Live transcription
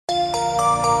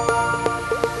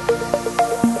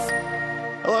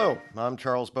I'm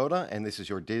Charles Boda, and this is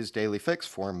your Diz Daily Fix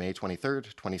for May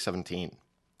 23rd, 2017.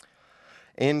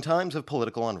 In times of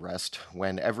political unrest,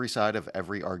 when every side of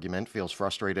every argument feels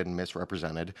frustrated and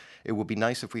misrepresented, it would be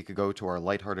nice if we could go to our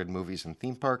lighthearted movies and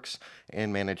theme parks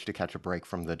and manage to catch a break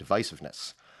from the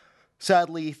divisiveness.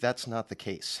 Sadly, that's not the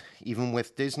case. Even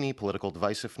with Disney, political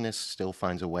divisiveness still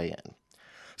finds a way in.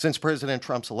 Since President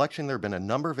Trump's election, there have been a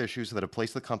number of issues that have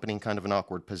placed the company in kind of an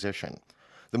awkward position.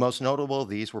 The most notable of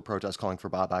these were protests calling for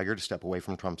Bob Iger to step away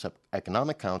from Trump's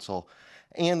Economic Council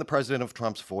and the president of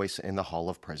Trump's voice in the Hall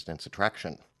of Presidents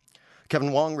attraction.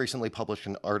 Kevin Wong recently published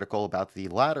an article about the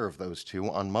latter of those two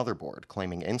on Motherboard,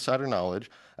 claiming insider knowledge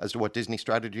as to what Disney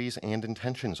strategies and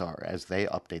intentions are as they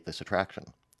update this attraction.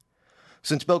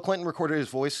 Since Bill Clinton recorded his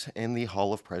voice in the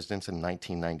Hall of Presidents in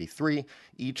 1993,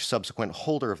 each subsequent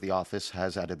holder of the office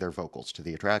has added their vocals to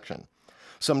the attraction.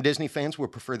 Some Disney fans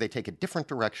would prefer they take a different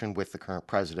direction with the current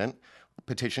president.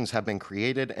 Petitions have been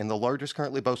created, and the largest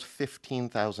currently boasts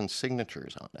 15,000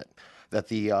 signatures on it, that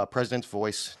the president's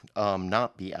voice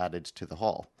not be added to the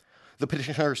hall. The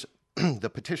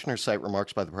petitioners cite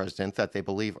remarks by the president that they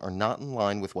believe are not in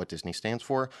line with what Disney stands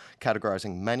for,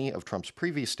 categorizing many of Trump's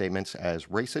previous statements as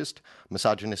racist,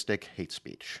 misogynistic hate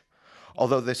speech.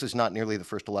 Although this is not nearly the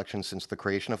first election since the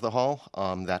creation of the hall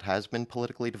that has been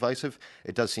politically divisive,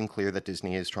 it does seem clear that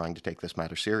Disney is trying to take this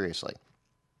matter seriously.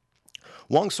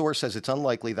 Wong's source says it's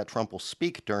unlikely that Trump will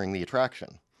speak during the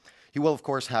attraction. He will, of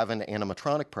course, have an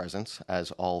animatronic presence,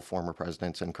 as all former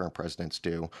presidents and current presidents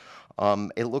do.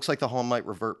 It looks like the hall might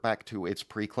revert back to its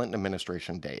pre-Clinton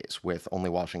administration days, with only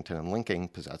Washington and Lincoln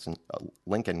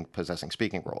possessing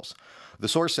speaking roles. The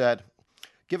source said,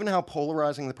 "Given how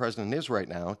polarizing the president is right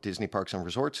now, Disney Parks and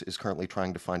Resorts is currently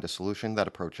trying to find a solution that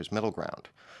approaches middle ground.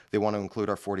 They want to include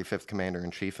our 45th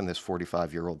commander-in-chief in this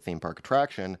 45-year-old theme park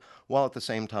attraction, while at the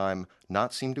same time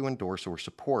not seem to endorse or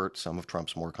support some of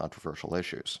Trump's more controversial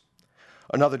issues."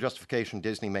 Another justification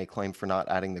Disney may claim for not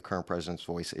adding the current president's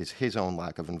voice is his own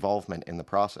lack of involvement in the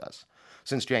process.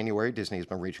 Since January, Disney has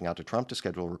been reaching out to Trump to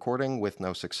schedule a recording with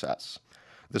no success.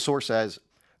 The source says,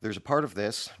 "There's a part of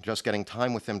this, just getting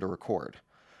time with him to record.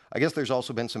 I guess there's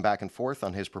also been some back and forth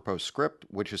on his proposed script,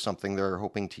 which is something they're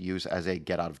hoping to use as a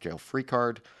get-out-of-jail-free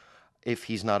card. If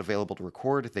he's not available to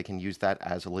record, they can use that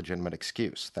as a legitimate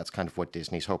excuse. That's kind of what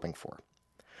Disney's hoping for."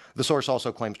 The source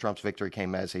also claims Trump's victory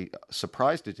came as a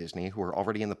surprise to Disney, who are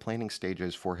already in the planning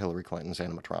stages for Hillary Clinton's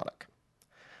animatronic.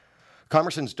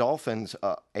 Commerson's dolphin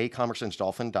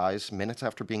dies minutes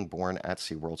after being born at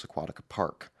SeaWorld's Aquatica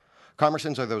park.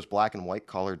 Commersons are those black and white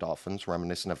collared dolphins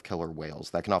reminiscent of killer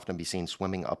whales that can often be seen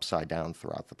swimming upside down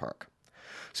throughout the park.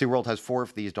 SeaWorld has 4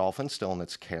 of these dolphins still in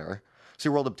its care.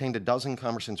 SeaWorld obtained a dozen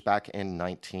Commersons back in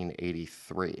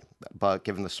 1983, but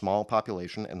given the small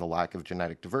population and the lack of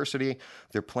genetic diversity,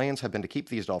 their plans have been to keep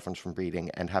these dolphins from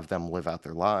breeding and have them live out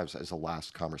their lives as the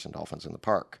last Commerson dolphins in the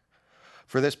park.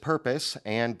 For this purpose,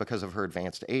 and because of her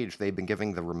advanced age, they've been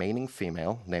giving the remaining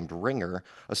female, named Ringer,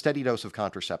 a steady dose of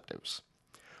contraceptives.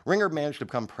 Ringer managed to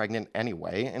become pregnant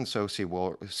anyway, and so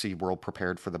SeaWorld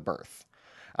prepared for the birth.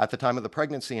 At the time of the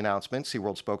pregnancy announcement,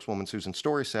 SeaWorld spokeswoman Susan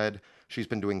Story said, "She's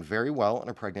been doing very well and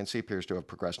her pregnancy appears to have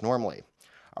progressed normally.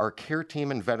 Our care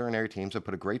team and veterinary teams have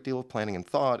put a great deal of planning and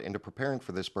thought into preparing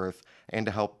for this birth and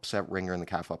to help set Ringer and the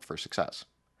calf up for success."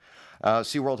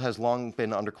 SeaWorld has long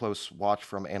been under close watch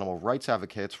from animal rights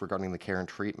advocates regarding the care and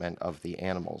treatment of the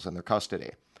animals in their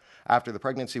custody. After the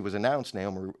pregnancy was announced,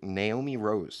 Naomi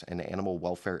Rose, an Animal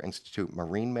Welfare Institute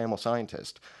marine mammal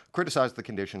scientist, criticized the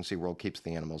conditions SeaWorld keeps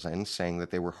the animals in, saying that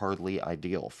they were hardly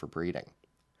ideal for breeding.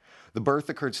 The birth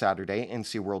occurred Saturday, and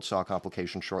SeaWorld saw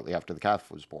complications shortly after the calf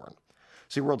was born.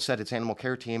 SeaWorld said its animal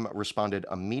care team responded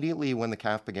immediately when the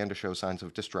calf began to show signs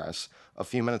of distress a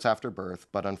few minutes after birth,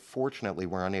 but unfortunately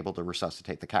were unable to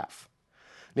resuscitate the calf.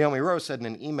 Naomi Rose said in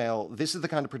an email, "This is the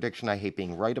kind of prediction I hate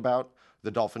being right about. The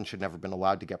dolphin should never have been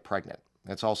allowed to get pregnant.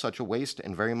 It's all such a waste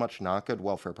and very much not good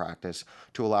welfare practice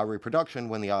to allow reproduction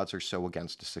when the odds are so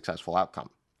against a successful outcome.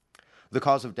 The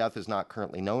cause of death is not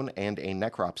currently known, and a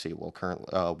necropsy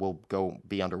will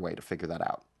be underway to figure that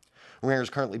out. Ringer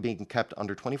is currently being kept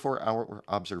under 24-hour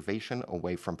observation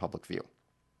away from public view."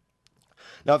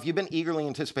 Now, if you've been eagerly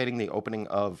anticipating the opening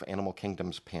of Animal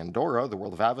Kingdom's Pandora, the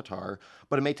world of Avatar,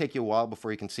 but it may take you a while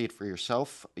before you can see it for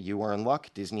yourself, you are in luck.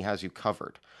 Disney has you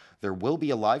covered. There will be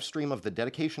a live stream of the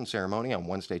dedication ceremony on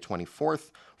Wednesday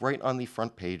 24th, right on the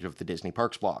front page of the Disney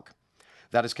Parks blog.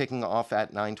 That is kicking off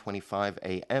at 9:25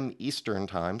 a.m. Eastern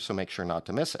Time, so make sure not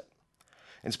to miss it.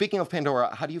 And speaking of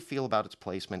Pandora, how do you feel about its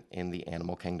placement in the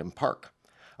Animal Kingdom park?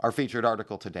 Our featured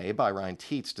article today by Ryan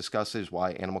Teets discusses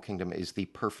why Animal Kingdom is the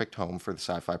perfect home for the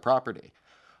sci-fi property.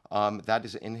 That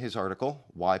is in his article,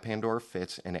 Why Pandora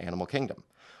Fits in Animal Kingdom.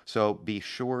 So be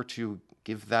sure to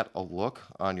give that a look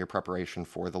on your preparation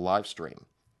for the live stream.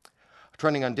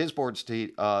 Trending on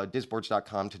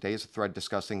Disboards.com today is a thread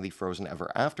discussing the Frozen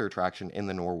Ever After attraction in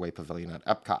the Norway Pavilion at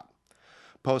Epcot.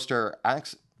 Poster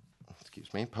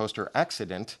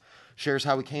Accident shares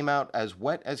how he came out as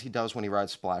wet as he does when he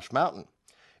rides Splash Mountain.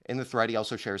 In the thread, he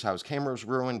also shares how his camera was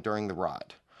ruined during the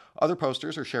ride. Other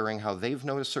posters are sharing how they've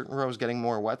noticed certain rows getting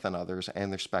more wet than others,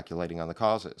 and they're speculating on the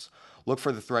causes. Look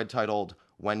for the thread titled,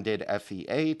 When Did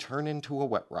FEA Turn Into a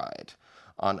Wet Ride?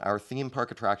 On our Theme Park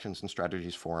Attractions and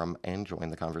Strategies forum, and join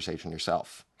the conversation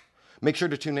yourself. Make sure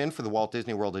to tune in for the Walt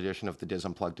Disney World edition of the Diz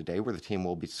Unplugged today, where the team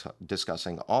will be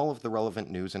discussing all of the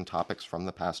relevant news and topics from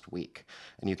the past week.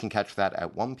 And you can catch that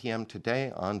at 1 p.m.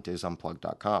 today on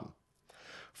DizUnplugged.com.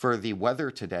 For the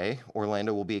weather today,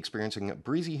 Orlando will be experiencing a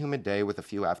breezy, humid day with a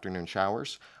few afternoon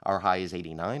showers. Our high is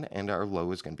 89, and our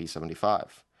low is going to be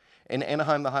 75. In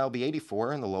Anaheim, the high will be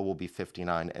 84, and the low will be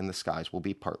 59, and the skies will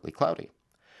be partly cloudy.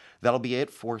 That'll be it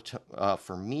for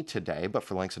me today, but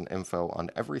for links and info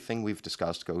on everything we've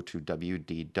discussed, go to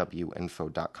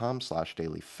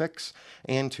wdwinfo.com/dailyfix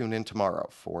and tune in tomorrow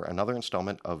for another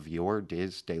installment of your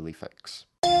Diz Daily Fix.